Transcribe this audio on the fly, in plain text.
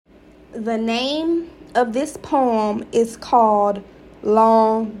The name of this poem is called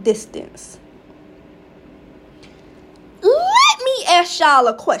Long Distance. Let me ask y'all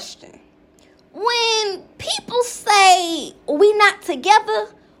a question. When people say we not together,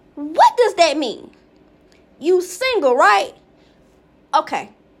 what does that mean? You single, right? Okay.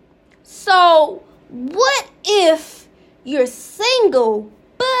 So, what if you're single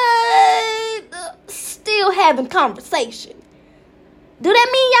but still having conversation? Do that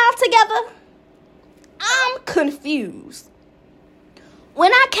mean y'all together? I'm confused.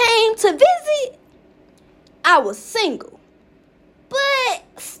 When I came to visit, I was single, but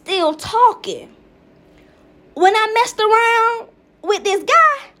still talking. When I messed around with this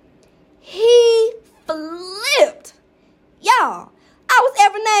guy, he flipped. Y'all, I was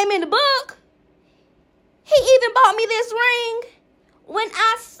every name in the book. He even bought me this ring. When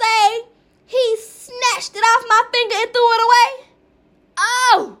I say he snatched it off my finger and threw it away.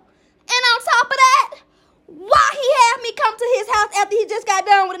 Oh, and on top of that, why he had me come to his house after he just got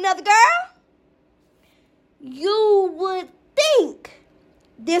done with another girl? You would think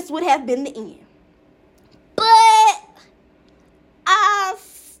this would have been the end. But I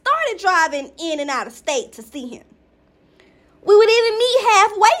started driving in and out of state to see him. We would even meet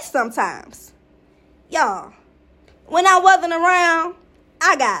halfway sometimes. Y'all, when I wasn't around,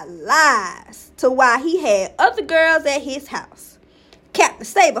 I got lies to why he had other girls at his house. Captain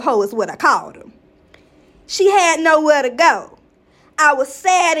Save-A-Ho is what I called him. She had nowhere to go. I was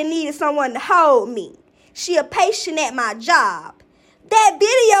sad and needed someone to hold me. She a patient at my job. That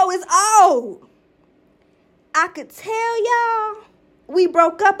video is old. I could tell y'all we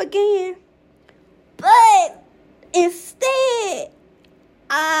broke up again. But instead,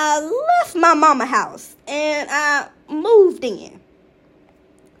 I left my mama house and I moved in.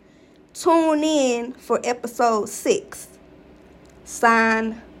 Tune in for episode 6.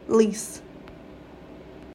 Sign, Lease.